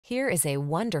Here is a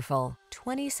wonderful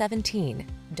 2017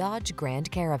 Dodge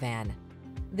Grand Caravan.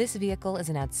 This vehicle is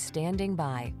an outstanding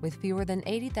buy with fewer than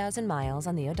 80,000 miles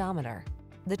on the odometer.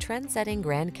 The trend-setting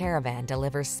Grand Caravan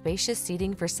delivers spacious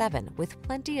seating for 7 with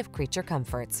plenty of creature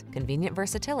comforts, convenient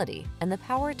versatility, and the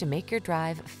power to make your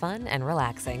drive fun and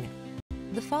relaxing.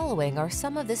 The following are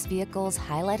some of this vehicle's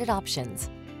highlighted options: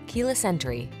 keyless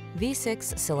entry,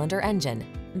 V6 cylinder engine,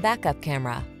 backup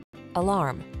camera,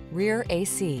 alarm, rear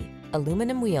AC,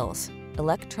 aluminum wheels,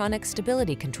 electronic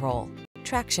stability control,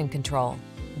 traction control,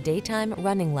 daytime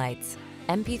running lights,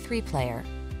 MP3 player.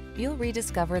 You'll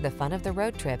rediscover the fun of the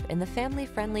road trip in the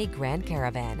family-friendly Grand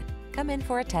Caravan. Come in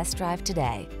for a test drive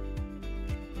today.